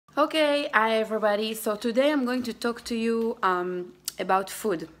Okay, hi everybody. So today I'm going to talk to you about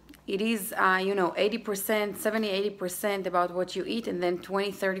food. It is, 80%, 70, 80% about what you eat, and then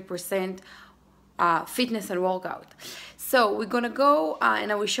 20, 30% fitness and workout. So we're gonna go and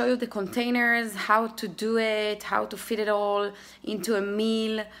I will show you the containers, how to do it, how to fit it all into a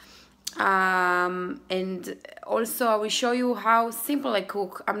meal. And also I will show you how simple I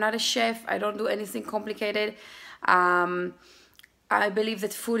cook. I'm not a chef, I don't do anything complicated. I believe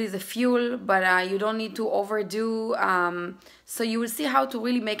that food is a fuel, but you don't need to overdo. So you will see how to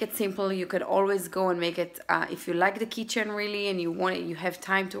really make it simple. You can always go and make it if you like the kitchen really, and you want it, you have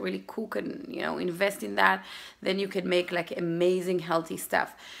time to really cook and invest in that. Then you can make like amazing healthy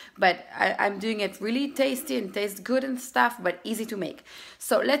stuff. But I'm doing it really tasty and tastes good and stuff, but easy to make.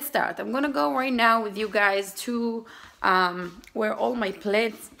 So let's start. I'm gonna go right now with you guys to where all my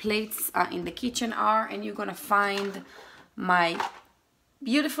plates in the kitchen are, and you're gonna find my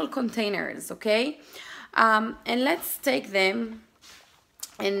beautiful containers. Okay, and let's take them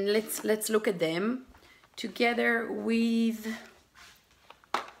and let's look at them together with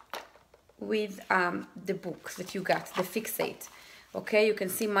the book that you got, the Fixate. Okay, you can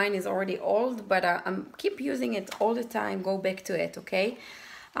see mine is already old, but I'm keep using it all the time. Go back to it. Okay,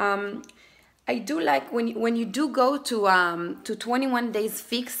 I do like when you do go to 21 days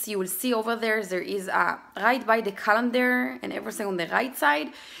fix, you will see over there is right by the calendar and everything on the right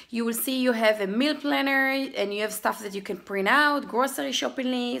side, you will see you have a meal planner and you have stuff that you can print out, grocery shopping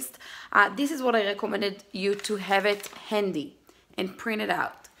list. This is what I recommended you to have it handy and print it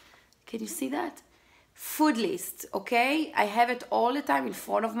out. Can you see that? Food list, okay? I have it all the time in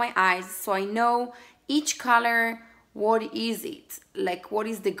front of my eyes, so I know each color. What is it? Like, what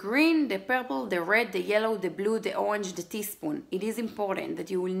is the green, the purple, the red, the yellow, the blue, the orange, the teaspoon? It is important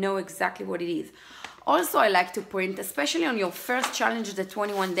that you will know exactly what it is. Also, I like to print, especially on your first challenge, the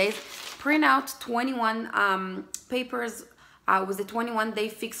 21 days, print out 21 papers with a 21-day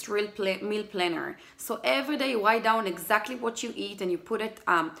fixed meal planner. So every day you write down exactly what you eat and you put it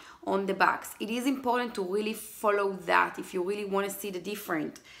on the box. It is important to really follow that if you really want to see the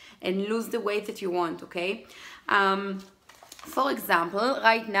difference and lose the weight that you want, okay? For example,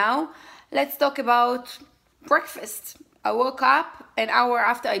 right now, let's talk about breakfast. I woke up an hour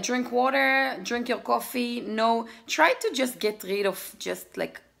after I drink water, drink your coffee. No, try to just get rid of just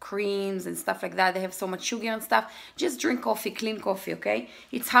like creams and stuff like that. They have so much sugar and stuff. Just drink coffee, clean coffee, okay?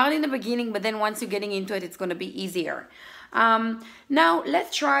 It's hard in the beginning, but then once you're getting into it, it's gonna be easier. Now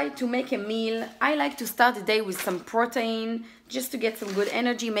let's try to make a meal. I like to start the day with some protein just to get some good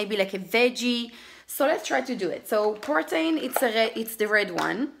energy, maybe like a veggie. So let's try to do it. So protein, it's the red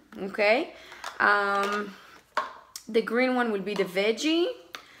one, okay? The green one will be the veggie.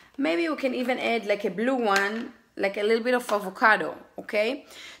 Maybe we can even add like a blue one, like a little bit of avocado, okay?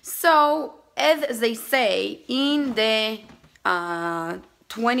 So as they say in the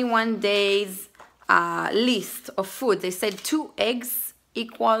 21 days list of food, they said 2 eggs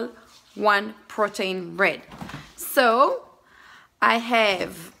equal 1 protein red. So I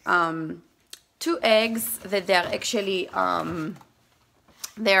have 2 eggs that they're actually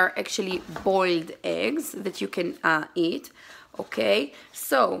boiled eggs that you can eat. Okay,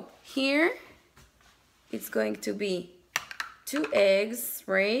 so here it's going to be 2 eggs,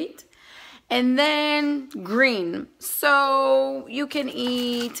 right? And then green, so you can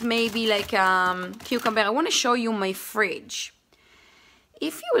eat maybe like cucumber. I want to show you my fridge.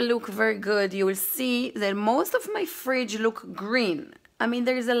 If you look very good, you will see that most of my fridge look green. I mean,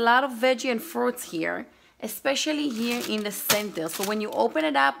 there is a lot of veggie and fruits here, especially here in the center. So when you open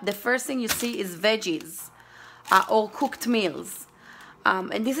it up, the first thing you see is veggies or cooked meals.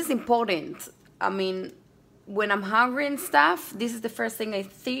 And this is important. I mean, when I'm hungry and stuff, this is the first thing I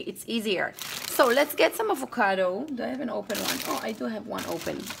see. It's easier. So let's get some avocado. Do I have an open one? Oh, I do have one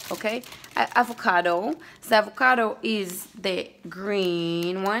open. Okay, avocado. So avocado is the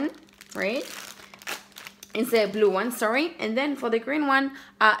green one, right? It's the blue one, sorry. And then for the green one,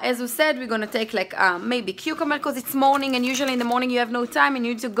 as we said, we're gonna take like maybe cucumber because it's morning, and usually in the morning you have no time and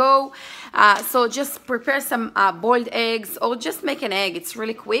you need to go. So just prepare some boiled eggs or just make an egg. It's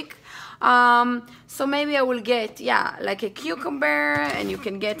really quick. So maybe I will get, yeah, like a cucumber, and you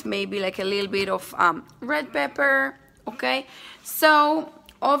can get maybe like a little bit of red pepper, okay? So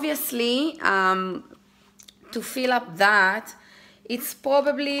obviously, to fill up that, it's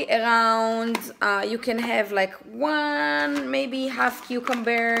probably around, you can have like 1, maybe half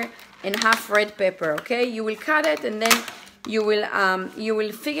cucumber and half red pepper, okay? You will cut it and then you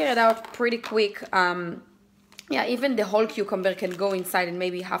will figure it out pretty quick Yeah, even the whole cucumber can go inside, and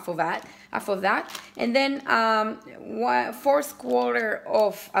maybe half of that. And then 4/4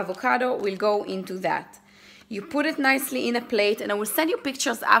 of avocado will go into that. You put it nicely in a plate, and I will send you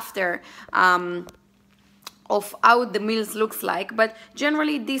pictures after of how the meals looks like. But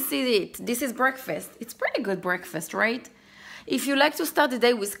generally, this is it. This is breakfast. It's pretty good breakfast, right? If you like to start the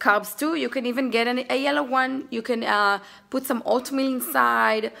day with carbs too, you can even get a yellow one. You can put some oatmeal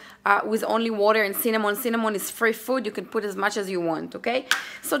inside with only water and cinnamon. Cinnamon is free food. You can put as much as you want, okay?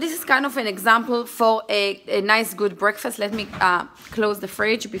 So this is kind of an example for a nice, good breakfast. Let me close the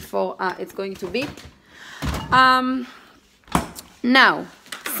fridge before it's going to beep. Now,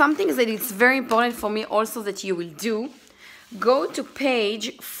 something that is very important for me also that you will do, go to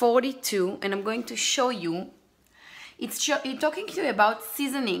page 42, and I'm going to show you. It's talking to you about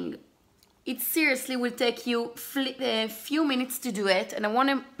seasoning. It seriously will take you a few minutes to do it, and I want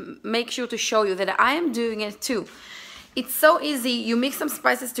to make sure to show you that I am doing it too. It's so easy. You mix some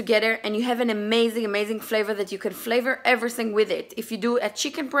spices together and you have an amazing, amazing flavor that you can flavor everything with it. If you do a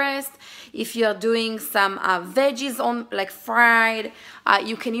chicken breast, if you are doing some veggies on like fried,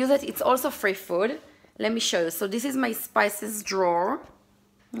 you can use it. It's also free food. Let me show you. So this is my spices drawer,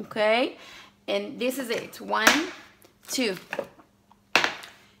 okay? And this is it. 1, 2.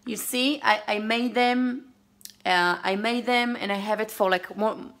 You see, I made them and I have it for like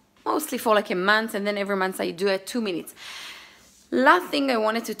mostly for like a month, and then every month I do it 2 minutes. Last thing I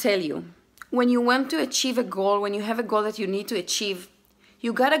wanted to tell you, when you want to achieve a goal, when you have a goal that you need to achieve,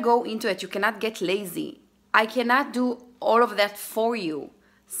 you gotta go into it. You cannot get lazy. I cannot do all of that for you.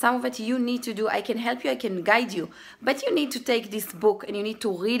 Some of it you need to do. I can help you, I can guide you, but you need to take this book and you need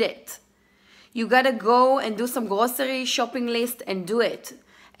to read it. You gotta go and do some grocery shopping list and do it.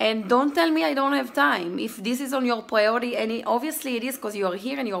 And don't tell me I don't have time. If this is on your priority, and obviously it is because you are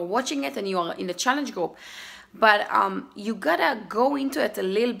here and you are watching it and you are in the challenge group. But you gotta go into it a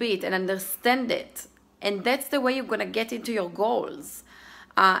little bit and understand it. And that's the way you're gonna get into your goals.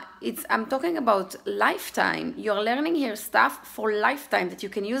 I'm talking about lifetime. You're learning here stuff for lifetime that you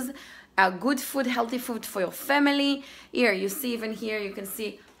can use good food, healthy food for your family. Here, you see even here, you can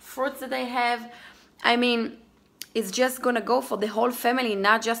see fruits that I have. I mean, it's just gonna go for the whole family,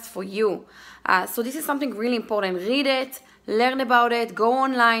 not just for you. So this is something really important. Read it, learn about it, go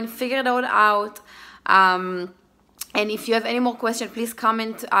online, figure it all out. And if you have any more questions, please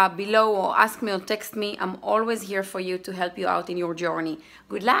comment below or ask me or text me. I'm always here for you to help you out in your journey.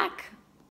 Good luck!